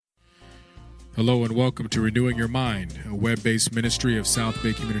Hello and welcome to Renewing Your Mind, a web-based ministry of South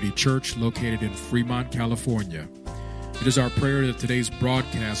Bay Community Church located in Fremont, California. It is our prayer that today's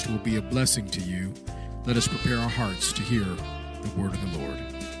broadcast will be a blessing to you. Let us prepare our hearts to hear the word of the Lord.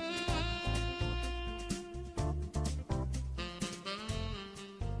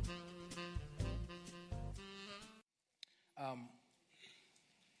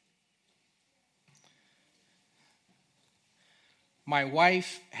 My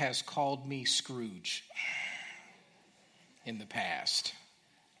wife has called me Scrooge in the past.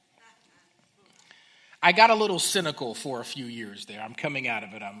 I got a little cynical for a few years there. I'm coming out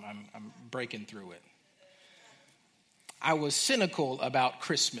of it. I'm breaking through it. I was cynical about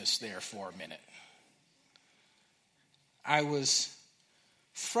Christmas there for a minute. I was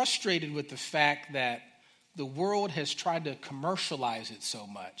frustrated with the fact that the world has tried to commercialize it so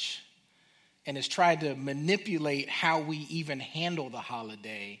much and has tried to manipulate how we even handle the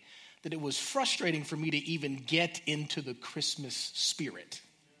holiday, that it was frustrating for me to even get into the Christmas spirit.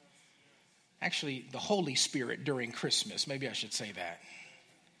 Actually, the Holy Spirit during Christmas. Maybe I should say that.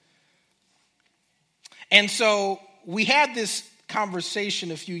 And so we had this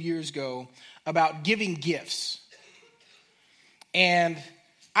conversation a few years ago about giving gifts. And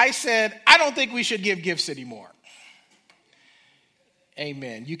I said, I don't think we should give gifts anymore.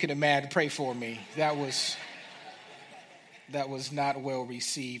 Amen. You can imagine, pray for me. That was not well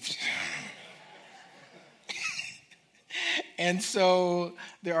received. And so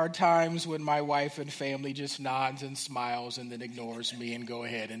there are times when my wife and family just nods and smiles and then ignores me and go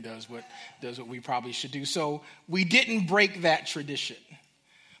ahead and does what we probably should do. So we didn't break that tradition.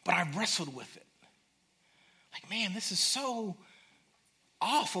 But I wrestled with it. Like, man, this is so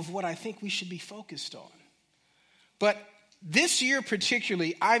off of what I think we should be focused on. But this year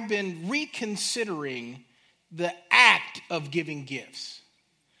particularly, I've been reconsidering the act of giving gifts.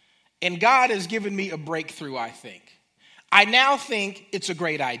 And God has given me a breakthrough, I think. I now think it's a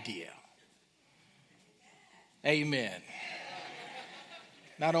great idea. Amen.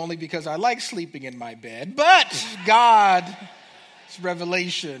 Not only because I like sleeping in my bed, but God's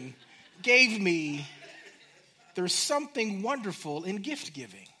revelation gave me there's something wonderful in gift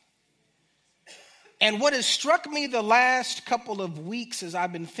giving. And what has struck me the last couple of weeks as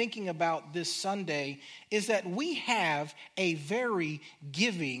I've been thinking about this Sunday is that we have a very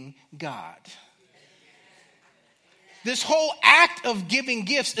giving God. This whole act of giving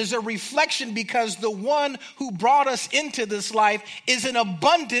gifts is a reflection because the one who brought us into this life is an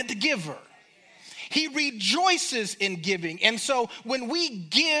abundant giver. He rejoices in giving. And so when we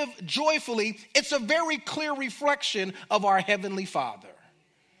give joyfully, it's a very clear reflection of our Heavenly Father.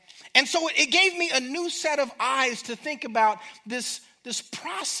 And so it gave me a new set of eyes to think about this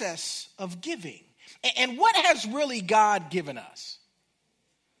process of giving. And what has really God given us?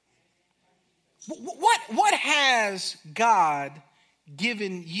 What has God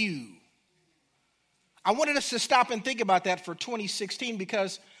given you? I wanted us to stop and think about that for 2016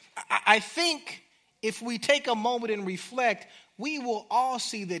 because I think if we take a moment and reflect, we will all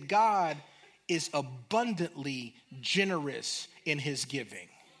see that God is abundantly generous in his giving.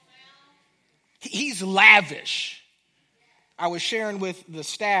 He's lavish. I was sharing with the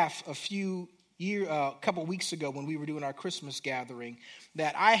staff a couple weeks ago when we were doing our Christmas gathering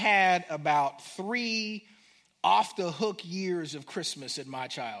that I had about 3 off-the-hook years of Christmas in my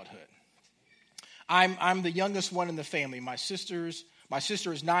childhood. I'm the youngest one in the family. My sister is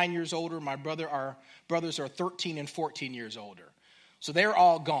 9 years older. Our brothers are 13 and 14 years older. So they're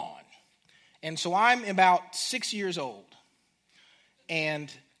all gone. And so I'm about 6 years old.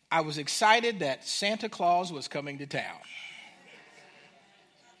 And I was excited that Santa Claus was coming to town.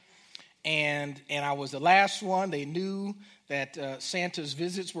 And I was the last one. They knew that Santa's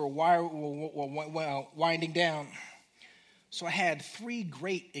visits were winding down. So I had 3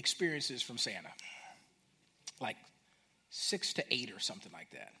 great experiences from Santa, like 6 to 8 or something like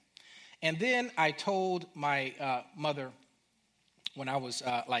that. And then I told my mother when I was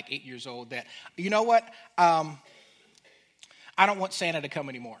like 8 years old that, you know what? I don't want Santa to come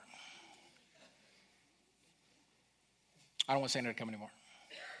anymore. I don't want Santa to come anymore.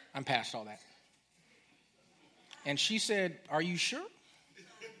 I'm past all that. And she said, are you sure?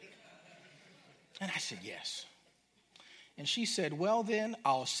 And I said, yes. And she said, well, then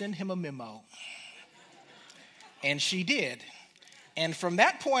I'll send him a memo. And she did. And from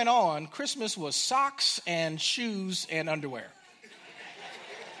that point on, Christmas was socks and shoes and underwear.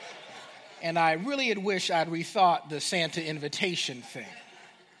 And I really had wished I'd rethought the Santa invitation thing.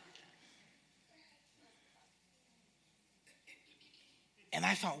 And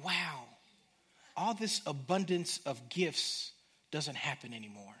I thought, wow, all this abundance of gifts doesn't happen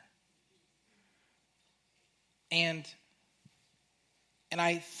anymore. And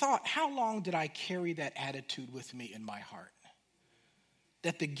I thought, how long did I carry that attitude with me in my heart?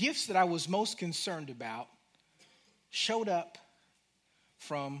 That the gifts that I was most concerned about showed up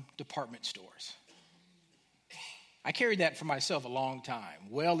from department stores. I carried that for myself a long time,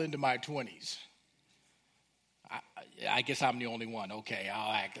 well into my 20s. I guess I'm the only one. Okay,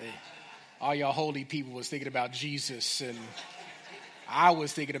 I'll act. All y'all holy people was thinking about Jesus, and I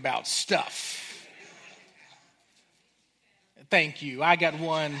was thinking about stuff. Thank you. I got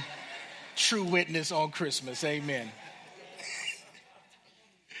one true witness on Christmas. Amen.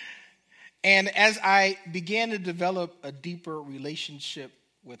 And as I began to develop a deeper relationship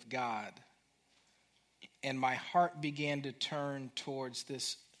with God, and my heart began to turn towards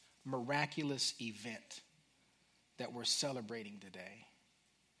this miraculous event that we're celebrating today,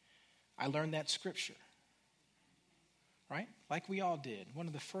 I learned that scripture, right? Like we all did, one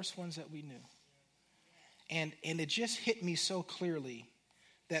of the first ones that we knew. And it just hit me so clearly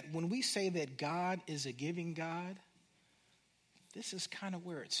that when we say that God is a giving God, this is kind of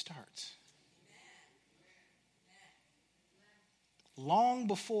where it starts. Long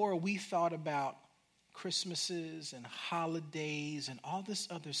before we thought about Christmases and holidays and all this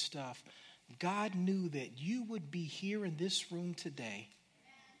other stuff, God knew that you would be here in this room today.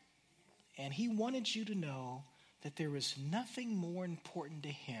 And he wanted you to know that there is nothing more important to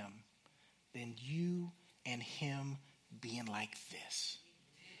him than you and him being like this.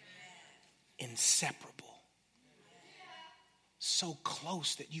 Inseparable. So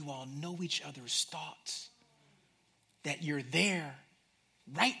close that you all know each other's thoughts. That you're there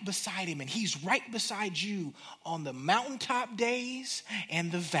right beside him, and he's right beside you on the mountaintop days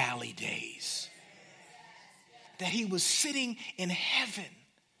and the valley days. That he was sitting in heaven,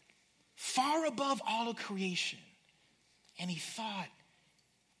 far above all of creation. And he thought,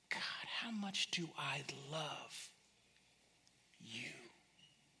 God, how much do I love you?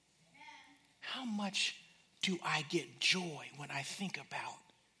 How much do I get joy when I think about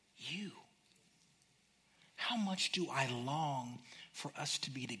you? How much do I long for us to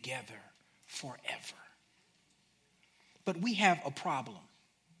be together forever? But we have a problem.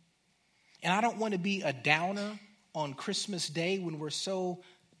 And I don't want to be a downer on Christmas Day when we're so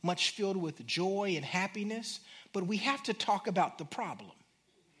much filled with joy and happiness, but we have to talk about the problem.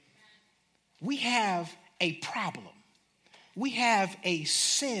 We have a problem. We have a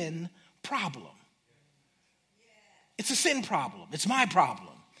sin problem. It's a sin problem. It's my problem.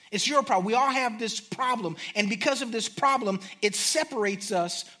 It's your problem. We all have this problem. And because of this problem, it separates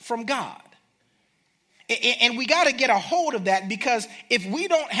us from God. And we got to get a hold of that, because if we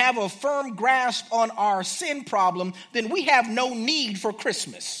don't have a firm grasp on our sin problem, then we have no need for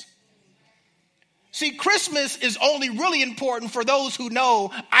Christmas. See, Christmas is only really important for those who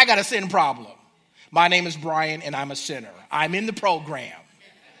know I got a sin problem. My name is Brian and I'm a sinner. I'm in the program.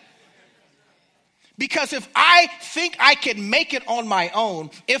 Because if I think I can make it on my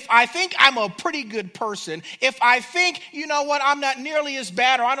own, if I think I'm a pretty good person, if I think, you know what, I'm not nearly as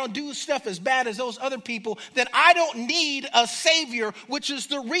bad, or I don't do stuff as bad as those other people, then I don't need a Savior, which is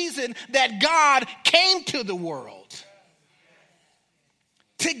the reason that God came to the world.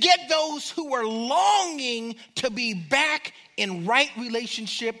 To get those who are longing to be back in right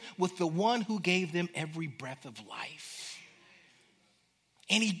relationship with the one who gave them every breath of life.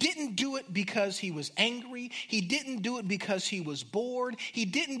 And he didn't do it because he was angry. He didn't do it because he was bored. He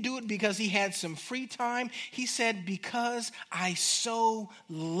didn't do it because he had some free time. He said, because I so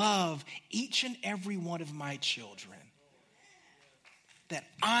love each and every one of my children, that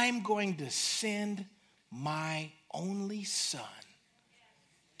I'm going to send my only son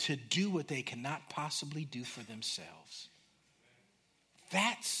to do what they cannot possibly do for themselves.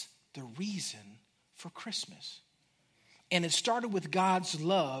 That's the reason for Christmas. And it started with God's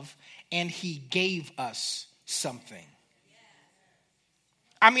love, and he gave us something.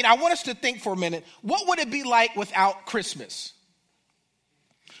 I mean, I want us to think for a minute, what would it be like without Christmas?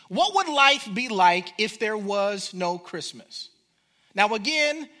 What would life be like if there was no Christmas? Now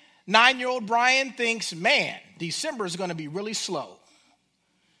again, 9-year-old Brian thinks, man, December is going to be really slow.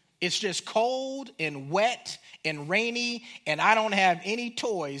 It's just cold and wet and rainy, and I don't have any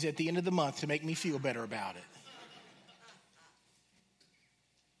toys at the end of the month to make me feel better about it.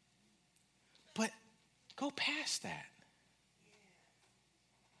 But go past that.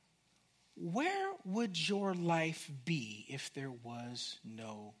 Where would your life be if there was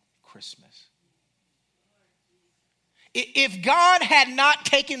no Christmas? If God had not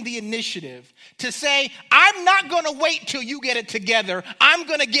taken the initiative to say, I'm not going to wait till you get it together. I'm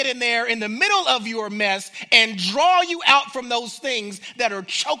going to get in there in the middle of your mess and draw you out from those things that are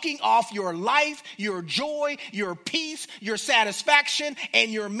choking off your life, your joy, your peace, your satisfaction,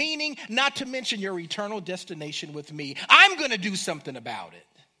 and your meaning, not to mention your eternal destination with me. I'm going to do something about it.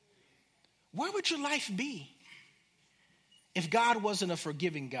 Where would your life be if God wasn't a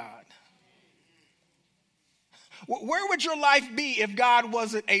forgiving God? Where would your life be if God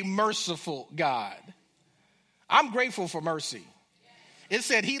wasn't a merciful God? I'm grateful for mercy. It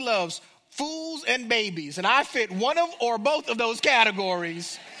said he loves fools and babies, and I fit one of or both of those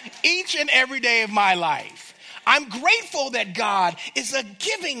categories each and every day of my life. I'm grateful that God is a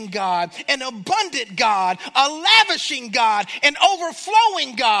giving God, an abundant God, a lavishing God, an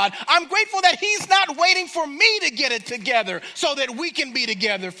overflowing God. I'm grateful that he's not waiting for me to get it together so that we can be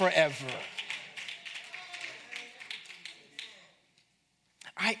together forever.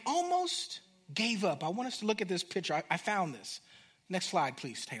 I almost gave up. I want us to look at this picture. I found this. Next slide,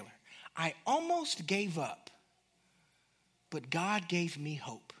 please, Taylor. I almost gave up, but God gave me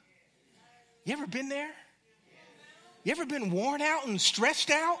hope. You ever been there? You ever been worn out and stressed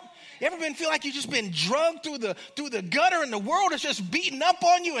out? You ever feel like you've just been drugged through the gutter and the world is just beating up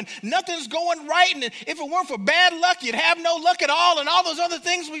on you and nothing's going right? And if it weren't for bad luck, you'd have no luck at all and all those other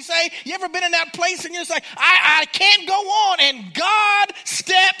things we say. You ever been in that place and you're just like, I can't go on, and God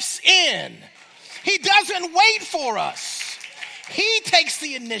steps in. He doesn't wait for us. He takes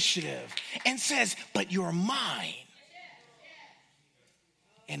the initiative and says, but you're mine.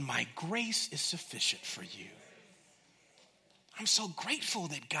 And my grace is sufficient for you. I'm so grateful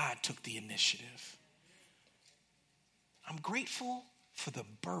that God took the initiative. I'm grateful for the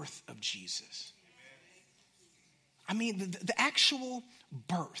birth of Jesus. I mean, the actual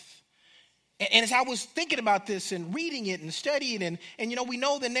birth. And as I was thinking about this and reading it and studying and you know, we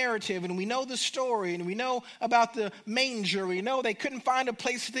know the narrative and we know the story and we know about the manger. We know they couldn't find a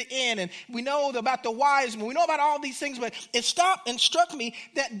place to inn, and we know about the wise men. We know about all these things, but it stopped and struck me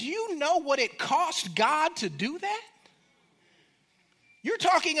that, do you know what it cost God to do that? You're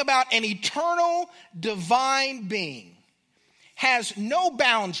talking about an eternal divine being, has no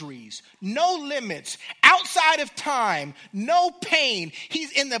boundaries, no limits, outside of time, no pain.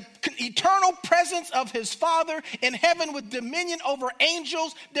 He's in the eternal presence of his Father in heaven with dominion over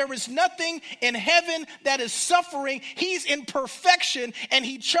angels. There is nothing in heaven that is suffering. He's in perfection, and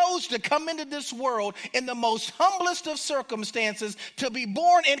he chose to come into this world in the most humblest of circumstances to be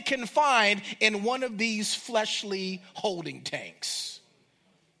born and confined in one of these fleshly holding tanks.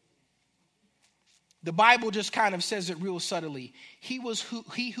 The Bible just kind of says it real subtly. He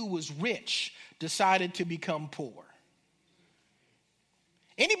who was rich decided to become poor.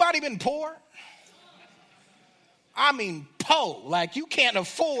 Anybody been poor? I mean, po, like you can't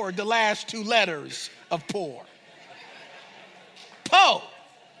afford the last two letters of poor. Po.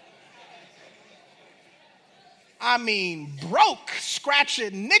 I mean, broke,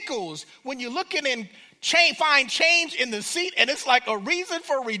 scratching nickels when you're looking in find change in the seat, and it's like a reason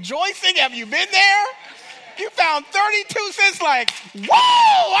for rejoicing. Have you been there? You found 32 cents, like, whoa,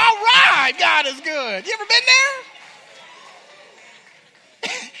 all right, God is good. You ever been there?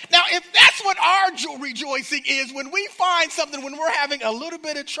 Now, if that's what our rejoicing is, when we find something, when we're having a little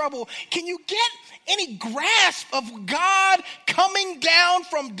bit of trouble, can you get any grasp of God coming down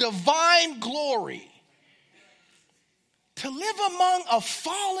from divine glory to live among a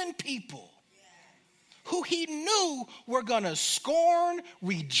fallen people who he knew were going to scorn,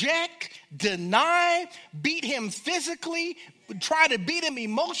 reject, deny, beat him physically, try to beat him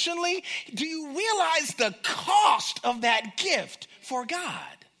emotionally? Do you realize the cost of that gift for God?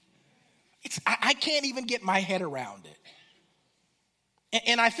 I can't even get my head around it.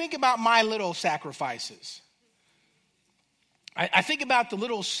 And I think about my little sacrifices. I think about the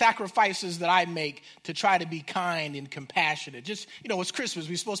little sacrifices that I make to try to be kind and compassionate. Just, you know, it's Christmas.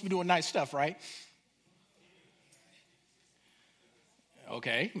 We're supposed to be doing nice stuff, right?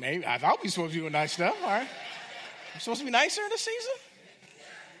 Okay, maybe. I thought we were supposed to be doing nice stuff. All right. We're supposed to be nicer this season?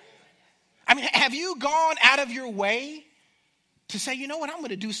 I mean, have you gone out of your way to say, you know what, I'm going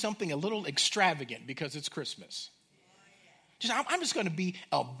to do something a little extravagant because it's Christmas? I'm just going to be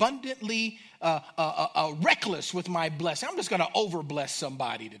abundantly reckless with my blessing. I'm just going to overbless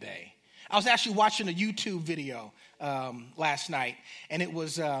somebody today. I was actually watching a YouTube video last night, and it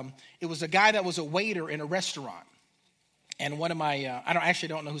was a guy that was a waiter in a restaurant. And one of my, I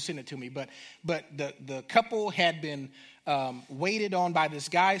don't know who sent it to me, but the couple had been waited on by this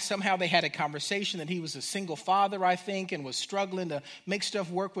guy. Somehow they had a conversation that he was a single father, I think, and was struggling to make stuff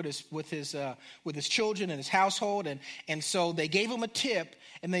work with his children and his household. And so they gave him a tip,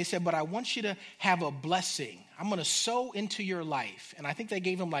 and they said, but I want you to have a blessing. I'm going to sow into your life. And I think they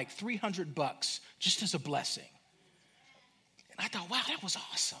gave him like $300 just as a blessing. And I thought, wow, that was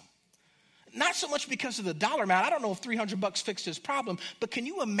awesome. Not so much because of the dollar amount. I don't know if $300 fixed his problem, but can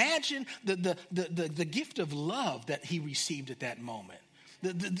you imagine the gift of love that he received at that moment?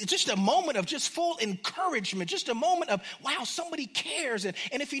 Just a moment of just full encouragement, just a moment of, wow, somebody cares. And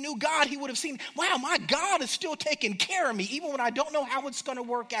if he knew God, he would have seen, wow, my God is still taking care of me, even when I don't know how it's going to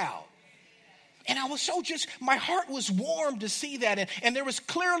work out. And I was my heart was warmed to see that. And there was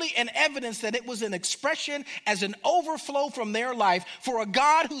clearly an evidence that it was an expression as an overflow from their life for a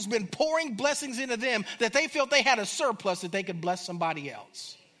God who's been pouring blessings into them, that they felt they had a surplus that they could bless somebody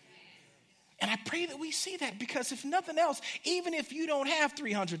else. And I pray that we see that, because if nothing else, even if you don't have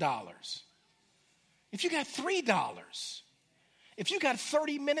 $300, if you got $3, if you got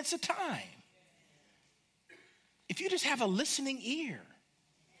 30 minutes of time, if you just have a listening ear,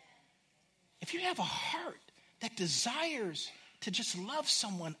 if you have a heart that desires to just love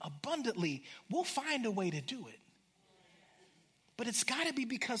someone abundantly, we'll find a way to do it. But it's got to be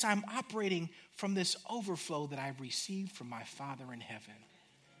because I'm operating from this overflow that I've received from my Father in heaven.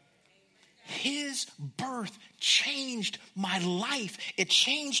 His birth changed my life. It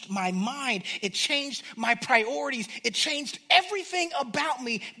changed my mind. It changed my priorities. It changed everything about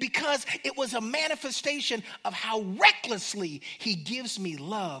me, because it was a manifestation of how recklessly he gives me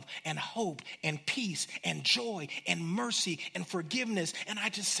love and hope and peace and joy and mercy and forgiveness. And I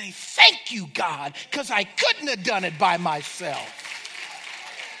just say, thank you, God, because I couldn't have done it by myself.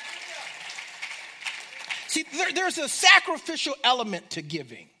 See, there's a sacrificial element to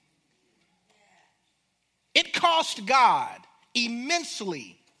giving. It cost God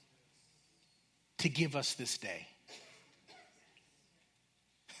immensely to give us this day.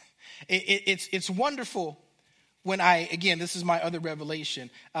 It's wonderful when this is my other revelation.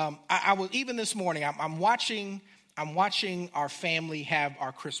 I was, even this morning, I'm watching our family have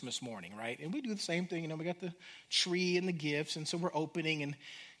our Christmas morning, right? And we do the same thing. We got the tree and the gifts, and so we're opening, and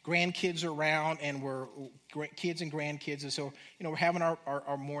grandkids are around, and we're kids and grandkids. And so, we're having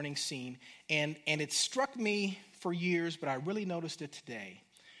our morning scene. And it struck me for years, but I really noticed it today.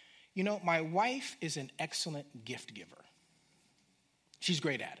 My wife is an excellent gift giver. She's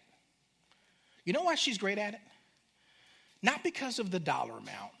great at it. You know why she's great at it? Not because of the dollar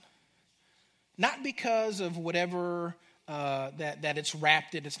amount. Not because of whatever that it's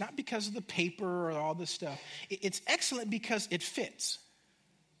wrapped in. It's not because of the paper or all this stuff. It's excellent because it fits.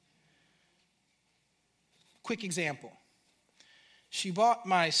 Quick example. She bought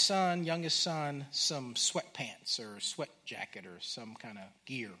my youngest son, some sweatpants or sweat jacket or some kind of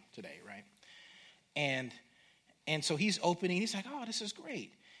gear today, right? And so he's opening. He's like, oh, this is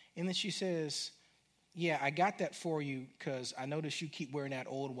great. And then she says, yeah, I got that for you because I notice you keep wearing that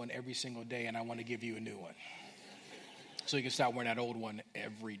old one every single day, and I want to give you a new one. So you can stop wearing that old one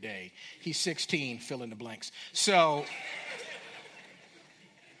every day. He's 16, fill in the blanks. So...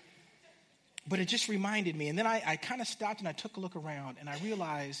 But it just reminded me. And then I kind of stopped and I took a look around, and I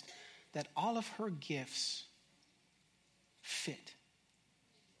realized that all of her gifts fit.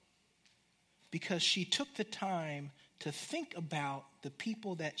 Because she took the time to think about the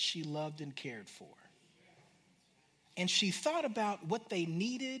people that she loved and cared for. And she thought about what they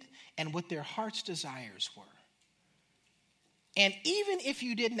needed and what their heart's desires were. And even if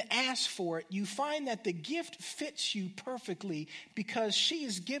you didn't ask for it, you find that the gift fits you perfectly, because she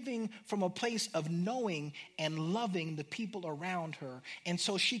is giving from a place of knowing and loving the people around her. And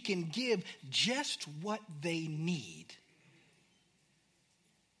so she can give just what they need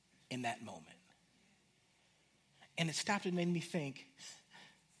in that moment. And it stopped and made me think,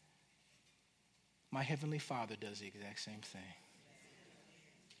 my Heavenly Father does the exact same thing.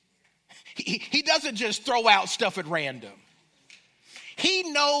 He doesn't just throw out stuff at random.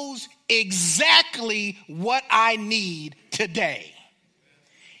 He knows exactly what I need today.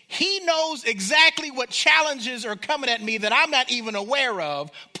 He knows exactly what challenges are coming at me that I'm not even aware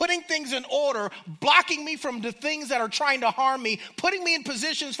of, putting things in order, blocking me from the things that are trying to harm me, putting me in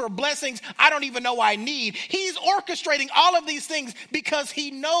positions for blessings I don't even know I need. He's orchestrating all of these things because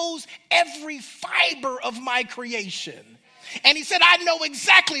he knows every fiber of my creation. And he said, I know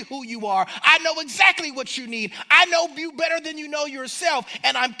exactly who you are. I know exactly what you need. I know you better than you know yourself.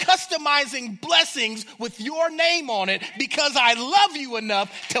 And I'm customizing blessings with your name on it because I love you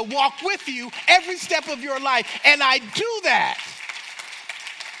enough to walk with you every step of your life. And I do that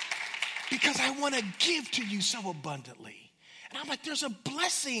because I want to give to you so abundantly. And I'm like, there's a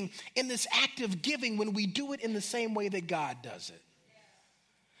blessing in this act of giving when we do it in the same way that God does it.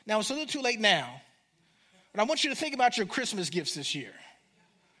 Now, it's a little too late now, but I want you to think about your Christmas gifts this year.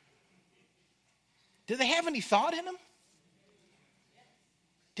 Did they have any thought in them?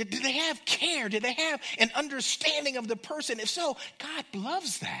 Did they have care? Did they have an understanding of the person? If so, God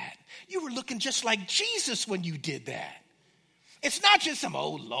loves that. You were looking just like Jesus when you did that. It's not just some,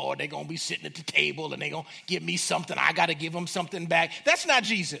 oh, Lord, they're going to be sitting at the table and they're going to give me something. I got to give them something back. That's not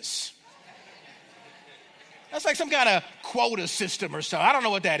Jesus. That's like some kind of quota system or something. I don't know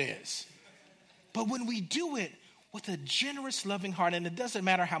what that is. But when we do it with a generous, loving heart, and it doesn't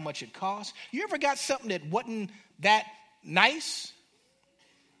matter how much it costs. You ever got something that wasn't that nice,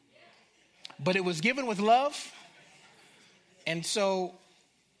 but it was given with love? And so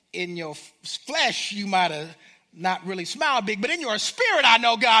in your flesh, you might have not really smiled big, but in your spirit, I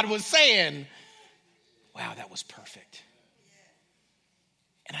know God was saying, wow, that was perfect.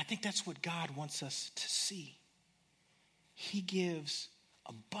 And I think that's what God wants us to see. He gives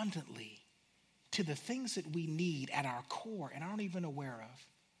abundantly to the things that we need at our core and aren't even aware of.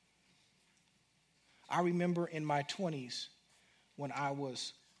 I remember in my 20s when I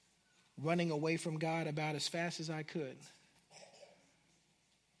was running away from God about as fast as I could.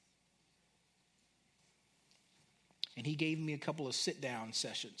 And he gave me a couple of sit-down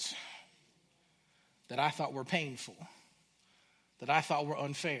sessions that I thought were painful, that I thought were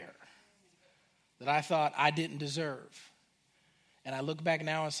unfair, that I thought I didn't deserve. And I look back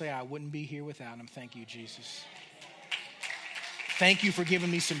now and say, I wouldn't be here without him. Thank you, Jesus. Thank you for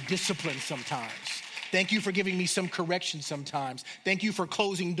giving me some discipline sometimes. Thank you for giving me some correction sometimes. Thank you for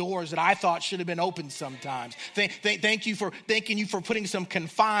closing doors that I thought should have been opened sometimes. Thank you for putting some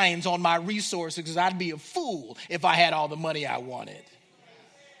confines on my resources, because I'd be a fool if I had all the money I wanted.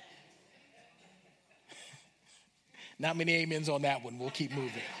 Not many amens on that one. We'll keep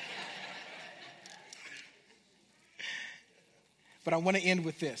moving. But I want to end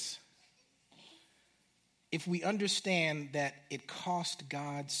with this. If we understand that it cost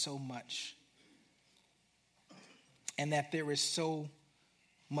God so much, and that there is so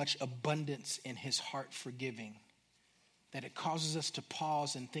much abundance in his heart for giving, that it causes us to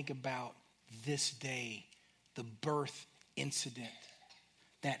pause and think about this day, the birth incident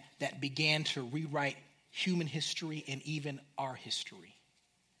that began to rewrite human history and even our history,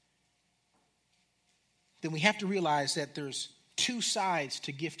 then we have to realize that there's two sides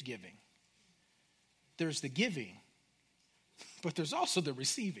to gift giving. There's the giving, but there's also the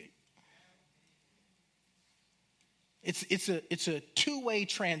receiving. It's a two-way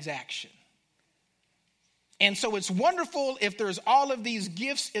transaction. And so it's wonderful if there's all of these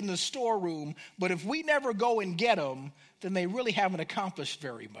gifts in the storeroom, but if we never go and get them, then they really haven't accomplished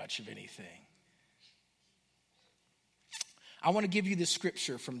very much of anything. I want to give you this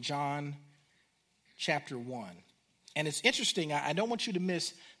scripture from John chapter 1. And it's interesting, I don't want you to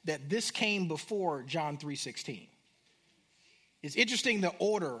miss that this came before John 3:16. It's interesting the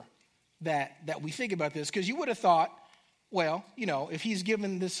order that we think about this, because you would have thought, well, if he's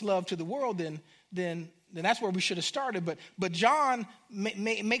given this love to the world, then that's where we should have started. But John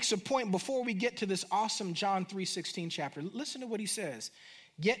makes a point before we get to this awesome John 3:16 chapter. Listen to what he says.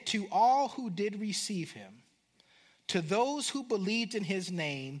 Yet to all who did receive him, to those who believed in his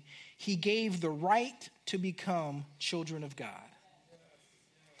name, he gave the right to become children of God.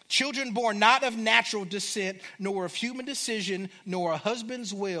 Children born not of natural descent, nor of human decision, nor a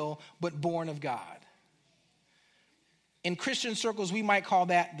husband's will, but born of God. In Christian circles, we might call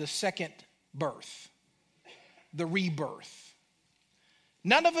that the second birth, the rebirth.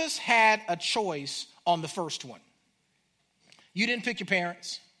 None of us had a choice on the first one. You didn't pick your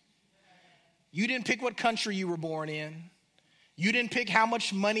parents. You didn't pick what country you were born in. You didn't pick how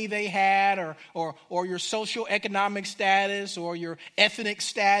much money they had or your socioeconomic status or your ethnic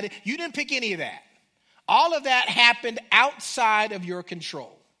status. You didn't pick any of that. All of that happened outside of your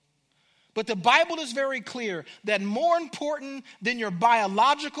control. But the Bible is very clear that more important than your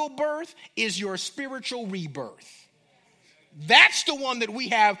biological birth is your spiritual rebirth. That's the one that we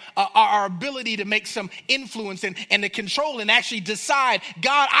have our ability to make some influence and to control and actually decide,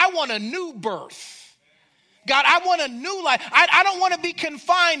 God, I want a new birth. God, I want a new life. I don't want to be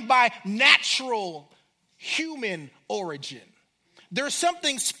confined by natural human origin. There's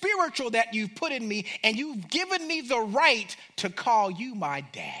something spiritual that you've put in me, and you've given me the right to call you my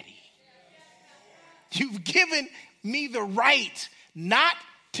daddy. You've given me the right not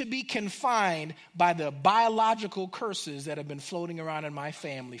to be confined by the biological curses that have been floating around in my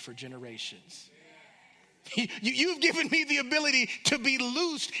family for generations. You've given me the ability to be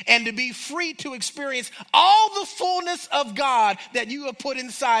loosed and to be free to experience all the fullness of God that you have put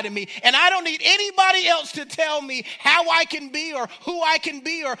inside of me. And I don't need anybody else to tell me how I can be or who I can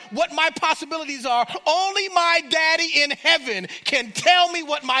be or what my possibilities are. Only my daddy in heaven can tell me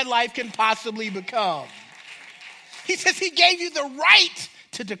what my life can possibly become. He says he gave you the right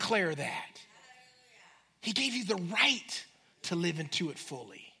to declare that. He gave you the right to live into it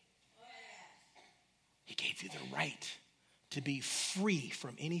fully. He gave you the right to be free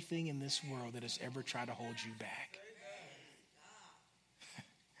from anything in this world that has ever tried to hold you back.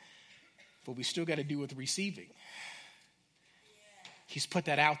 But we still got to do with receiving. He's put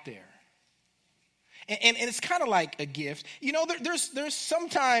that out there. And it's kind of like a gift. You know, there's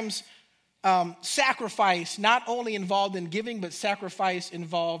sometimes sacrifice not only involved in giving, but sacrifice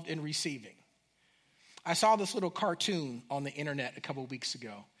involved in receiving. I saw this little cartoon on the internet a couple of weeks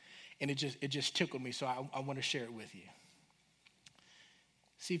ago. And it just tickled me, so I want to share it with you.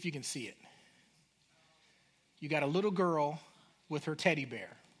 See if you can see it. You got a little girl with her teddy bear.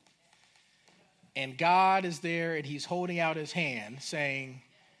 And God is there, and he's holding out his hand, saying,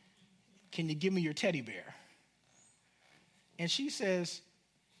 "Can you give me your teddy bear?" And she says,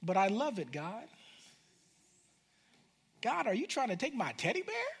 "But I love it, God." God, are you trying to take my teddy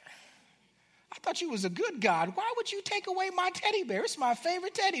bear? I thought you was a good God. Why would you take away my teddy bear? It's my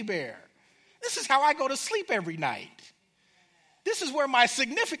favorite teddy bear. This is how I go to sleep every night. This is where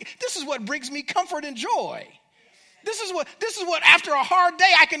this is what brings me comfort and joy. This is what after a hard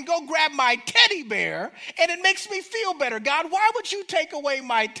day I can go grab my teddy bear and it makes me feel better. God, why would you take away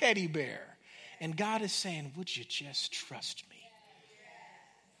my teddy bear? And God is saying, would you just trust me?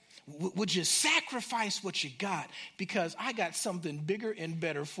 Would you sacrifice what you got? Because I got something bigger and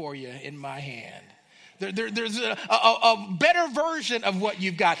better for you in my hand. There's a better version of what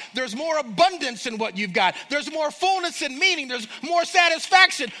you've got. There's more abundance in what you've got. There's more fullness and meaning. There's more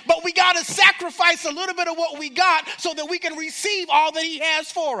satisfaction. But we got to sacrifice a little bit of what we got so that we can receive all that he has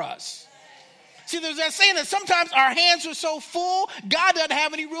for us. See, there's that saying that sometimes our hands are so full, God doesn't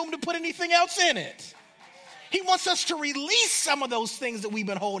have any room to put anything else in it. He wants us to release some of those things that we've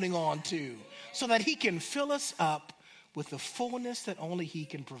been holding on to so that he can fill us up with the fullness that only he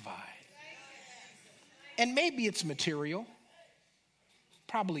can provide. And maybe it's material.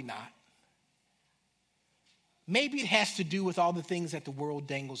 Probably not. Maybe it has to do with all the things that the world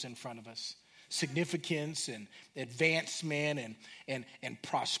dangles in front of us. Significance and advancement and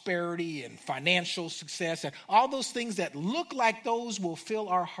prosperity and financial success and all those things that look like those will fill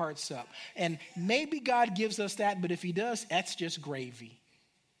our hearts up. And maybe God gives us that, but if he does, that's just gravy.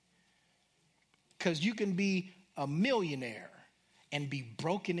 Because you can be a millionaire and be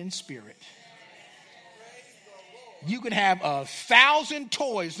broken in spirit. You can have 1,000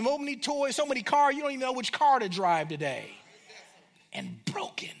 toys, so many toys, so many cars, you don't even know which car to drive today. And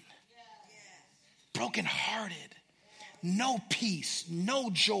broken-hearted, no peace,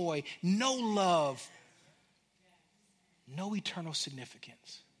 no joy, no love, no eternal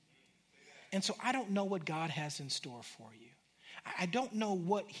significance. And so I don't know what God has in store for you. I don't know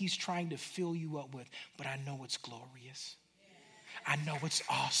what he's trying to fill you up with, but I know it's glorious. I know it's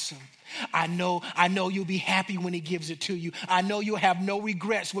awesome. I know you'll be happy when he gives it to you. I know you'll have no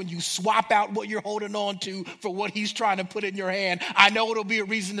regrets when you swap out what you're holding on to for what he's trying to put in your hand. I know it'll be a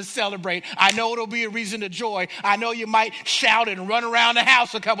reason to celebrate. I know it'll be a reason to joy. I know you might shout and run around the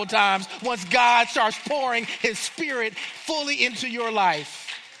house a couple times once God starts pouring his spirit fully into your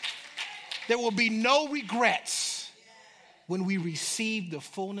life. There will be no regrets when we receive the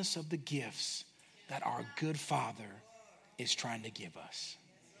fullness of the gifts that our good Father is trying to give us.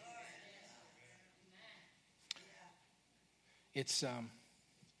 It's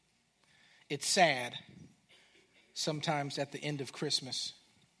sad sometimes at the end of Christmas.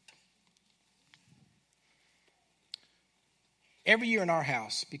 Every year in our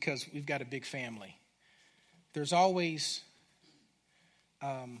house, because we've got a big family, there's always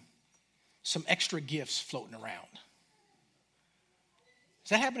some extra gifts floating around.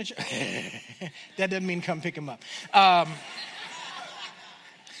 Does that happen at you? That doesn't mean come pick them up.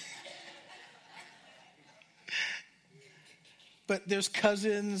 But there's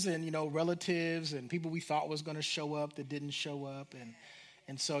cousins and, relatives and people we thought was going to show up that didn't show up.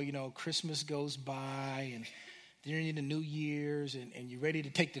 And so, Christmas goes by and then you're in the New Year's and you're ready to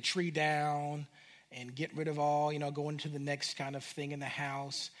take the tree down and get rid of all, go into the next kind of thing in the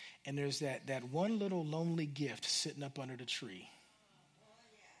house. And there's that one little lonely gift sitting up under the tree.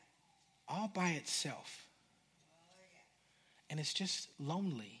 All by itself. And it's just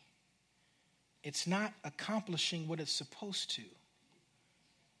lonely. It's not accomplishing what it's supposed to.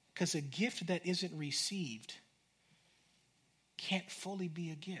 Because a gift that isn't received can't fully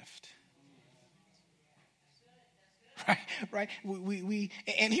be a gift. Right?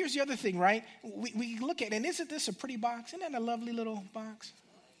 And here's the other thing, right? We look at, and isn't this a pretty box? Isn't that a lovely little box?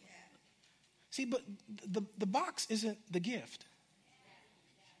 See, but the box isn't the gift.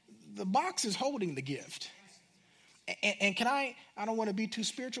 The box is holding the gift. And I don't want to be too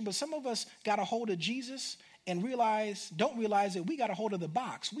spiritual, but some of us got a hold of Jesus and don't realize that we got a hold of the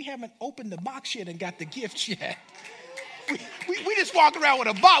box. We haven't opened the box yet and got the gift yet. We just walk around with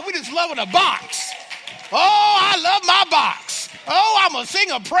a box. We just loving a box. Oh, I love my box. Oh, I'm going to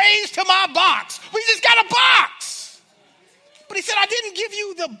sing a praise to my box. We just got a box. But he said, I didn't give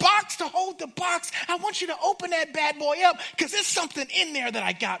you the box to hold the box. I want you to open that bad boy up because there's something in there that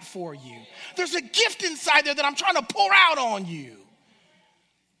I got for you. There's a gift inside there that I'm trying to pour out on you.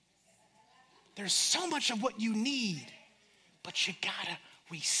 There's so much of what you need, but you got to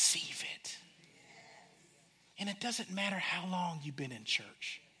receive it. And it doesn't matter how long you've been in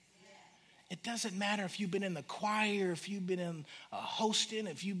church. It doesn't matter if you've been in the choir, if you've been in hosting,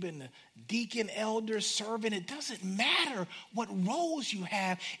 if you've been a deacon, elder, servant. It doesn't matter what roles you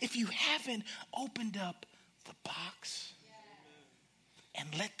have if you haven't opened up the box and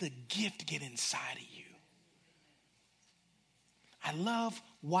let the gift get inside of you. I love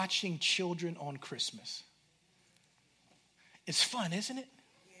watching children on Christmas. It's fun, isn't it?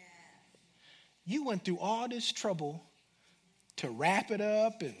 You went through all this trouble to wrap it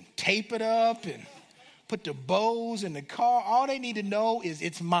up and tape it up and put the bows in the car. All they need to know is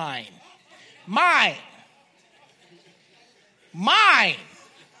it's mine. Mine. Mine.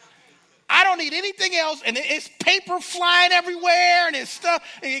 I don't need anything else. And it's paper flying everywhere and it's stuff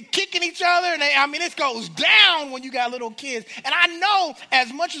and kicking each other. And it goes down when you got little kids. And I know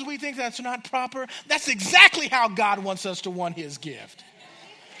as much as we think that's not proper, that's exactly how God wants us to want his gift.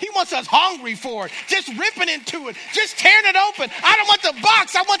 He wants us hungry for it, just ripping into it, just tearing it open. I don't want the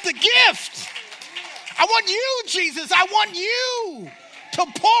box. I want the gift. I want you, Jesus. I want you to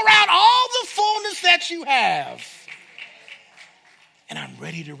pour out all the fullness that you have. And I'm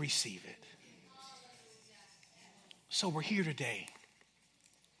ready to receive it. So we're here today.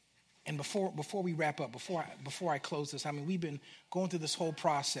 And before we wrap up, before I close this, we've been going through this whole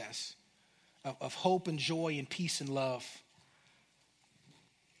process of hope and joy and peace and love.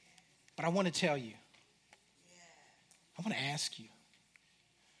 But I want to tell you, I want to ask you,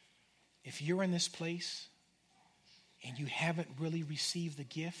 if you're in this place and you haven't really received the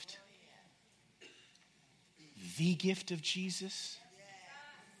gift of Jesus,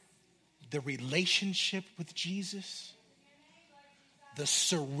 the relationship with Jesus, the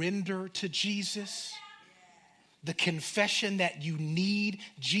surrender to Jesus, the confession that you need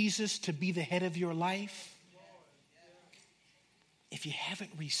Jesus to be the head of your life, if you haven't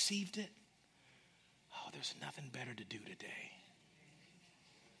received it, there's nothing better to do today.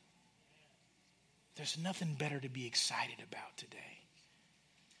 There's nothing better to be excited about today.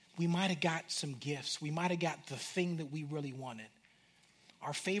 We might have got some gifts. We might have got the thing that we really wanted.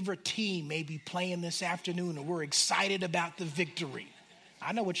 Our favorite team may be playing this afternoon and we're excited about the victory.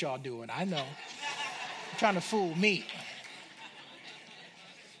 I know what y'all doing. I know. You're trying to fool me.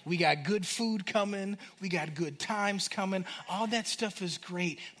 We got good food coming. We got good times coming. All that stuff is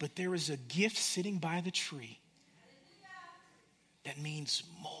great. But there is a gift sitting by the tree that means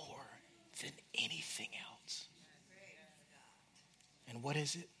more than anything else. And what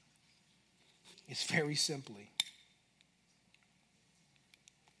is it? It's very simply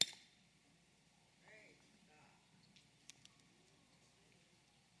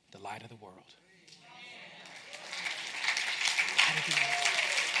the light of the world. The light of the world.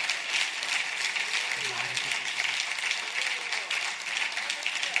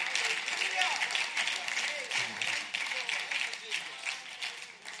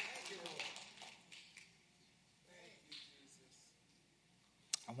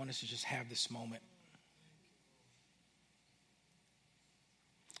 I want us to just have this moment.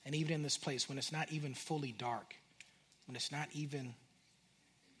 And even in this place, when it's not even fully dark, when it's not even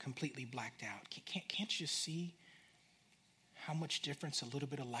completely blacked out, can't you see how much difference a little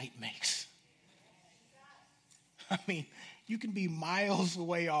bit of light makes? You can be miles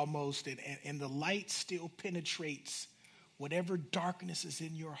away almost, and the light still penetrates whatever darkness is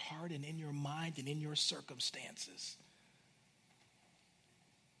in your heart and in your mind and in your circumstances.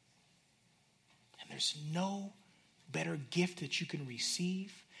 And there's no better gift that you can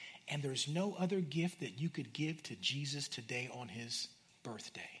receive, and there's no other gift that you could give to Jesus today on his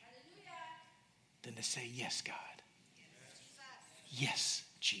birthday than to say, yes, God. Yes,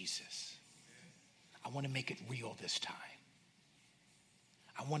 Jesus. I want to make it real this time.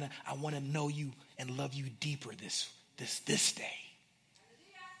 I want to know you and love you deeper this day.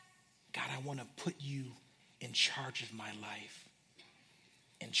 God, I want to put you in charge of my life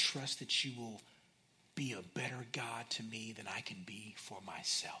and trust that you will be a better God to me than I can be for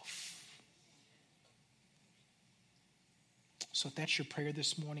myself. So if that's your prayer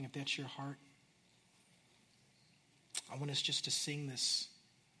this morning, if that's your heart, I want us just to sing this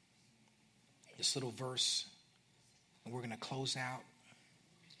little verse, and we're going to close out.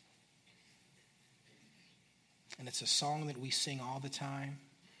 And it's a song that we sing all the time.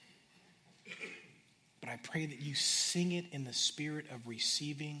 But I pray that you sing it in the spirit of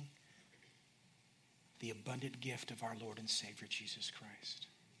receiving the abundant gift of our Lord and Savior, Jesus Christ.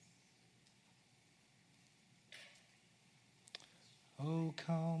 Oh,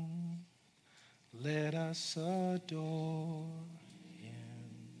 come, let us adore him.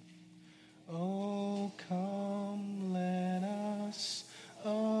 Oh, come, let us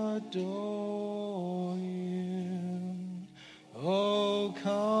adore him. Oh,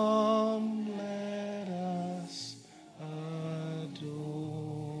 come, let us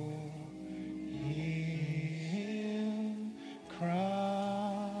adore him, Christ.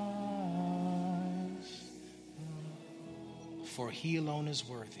 For he alone is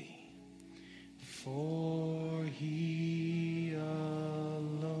worthy. For he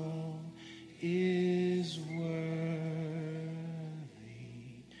alone is worthy.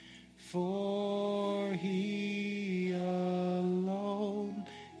 For he alone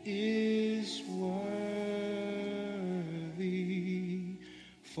is worthy.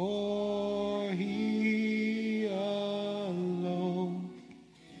 For he alone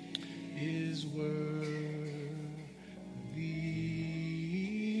is worthy.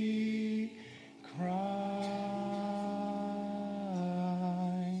 Christ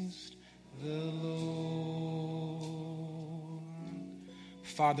the Lord.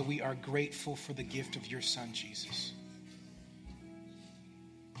 Father, we are grateful for the gift of your Son, Jesus.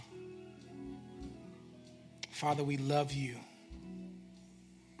 Father, we love you,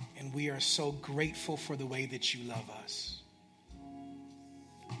 and we are so grateful for the way that you love us.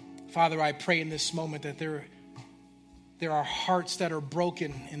 Father, I pray in this moment that there are hearts that are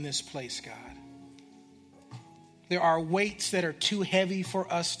broken in this place, God. There are weights that are too heavy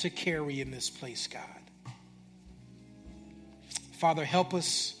for us to carry in this place, God. Father, help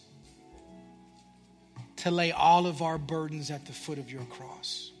us to lay all of our burdens at the foot of your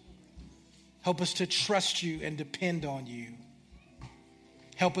cross. Help us to trust you and depend on you.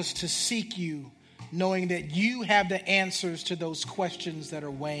 Help us to seek you, knowing that you have the answers to those questions that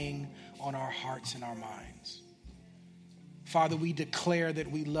are weighing on our hearts and our minds. Father, we declare that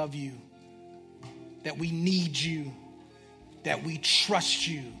we love you, that we need you, that we trust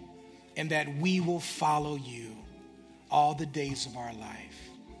you, and that we will follow you all the days of our life.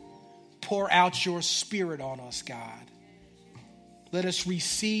 Pour out your Spirit on us, God. Let us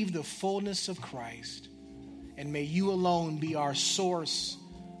receive the fullness of Christ, and may you alone be our source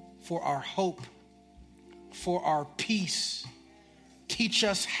for our hope, for our peace. Teach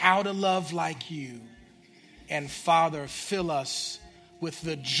us how to love like you. And Father, fill us with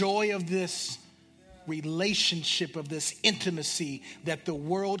the joy of this relationship, of this intimacy that the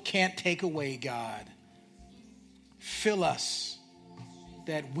world can't take away, God. Fill us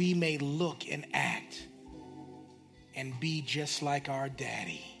that we may look and act and be just like our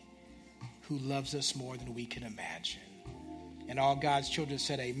daddy who loves us more than we can imagine. And all God's children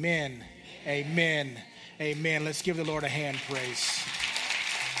said amen, amen, amen. Let's give the Lord a hand praise.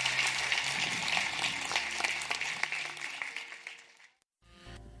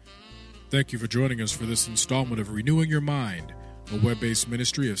 Thank you for joining us for this installment of Renewing Your Mind, a web-based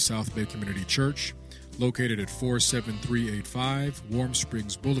ministry of South Bay Community Church, located at 47385 Warm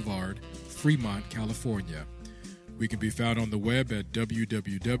Springs Boulevard, Fremont, California. We can be found on the web at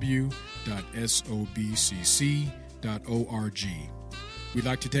www.sobcc.org. We'd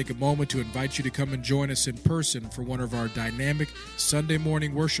like to take a moment to invite you to come and join us in person for one of our dynamic Sunday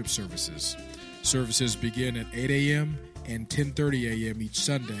morning worship services. Services begin at 8 a.m. and 10:30 a.m. each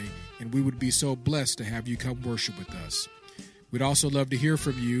Sunday, and we would be so blessed to have you come worship with us. We'd also love to hear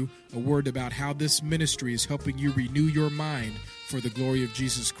from you a word about how this ministry is helping you renew your mind for the glory of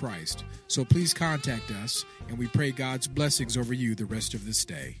Jesus Christ. So please contact us, and we pray God's blessings over you the rest of this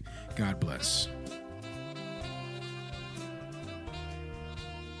day. God bless.